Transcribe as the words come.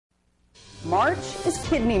March is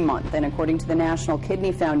Kidney Month, and according to the National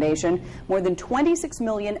Kidney Foundation, more than 26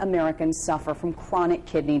 million Americans suffer from chronic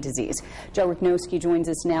kidney disease. Joe Richnowski joins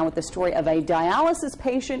us now with the story of a dialysis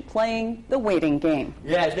patient playing the waiting game.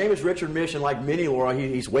 Yeah, his name is Richard Mish, and like many, Laura,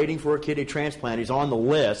 he's waiting for a kidney transplant. He's on the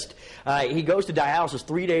list. He goes to dialysis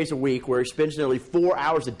 3 days a week, where he spends nearly 4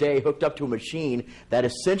 hours a day hooked up to a machine that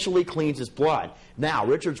essentially cleans his blood. Now,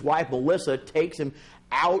 Richard's wife, Melissa, takes him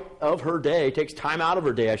out of her day, takes time out of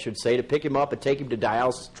her day, I should say, to pick him up and take him to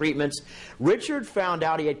dialysis treatments. Richard found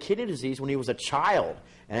out he had kidney disease when he was a child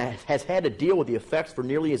and has had to deal with the effects for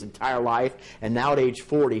nearly his entire life. And now at age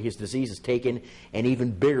 40, his disease has taken an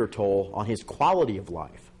even bigger toll on his quality of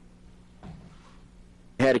life.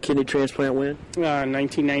 Had a kidney transplant when?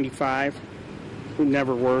 1995. It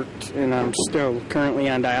never worked, and I'm still currently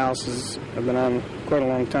on dialysis. I've been on quite a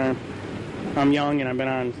long time. I'm young, and I've been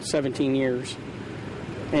on 17 years.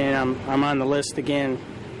 And I'm on the list again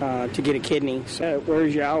to get a kidney. So it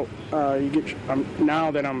wears you out. Now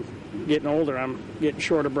that I'm getting older, I'm getting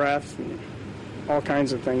short of breath and all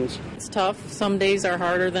kinds of things. It's tough. Some days are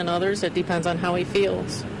harder than others. It depends on how he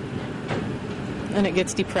feels. And it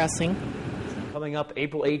gets depressing. Coming up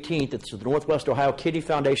April 18th, it's the Northwest Ohio Kidney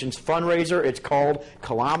Foundation's fundraiser. It's called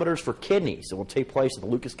Kilometers for Kidneys. It will take place at the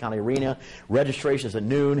Lucas County Arena. Registration is at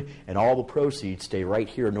noon, and all the proceeds stay right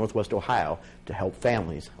here in Northwest Ohio to help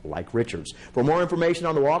families like Richard's. For more information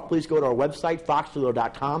on the walk, please go to our website,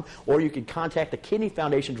 foxtoledo.com, or you can contact the Kidney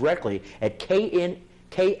Foundation directly at kfnwo.org.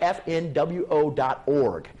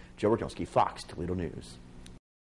 Joe Richnowski, Fox Toledo News.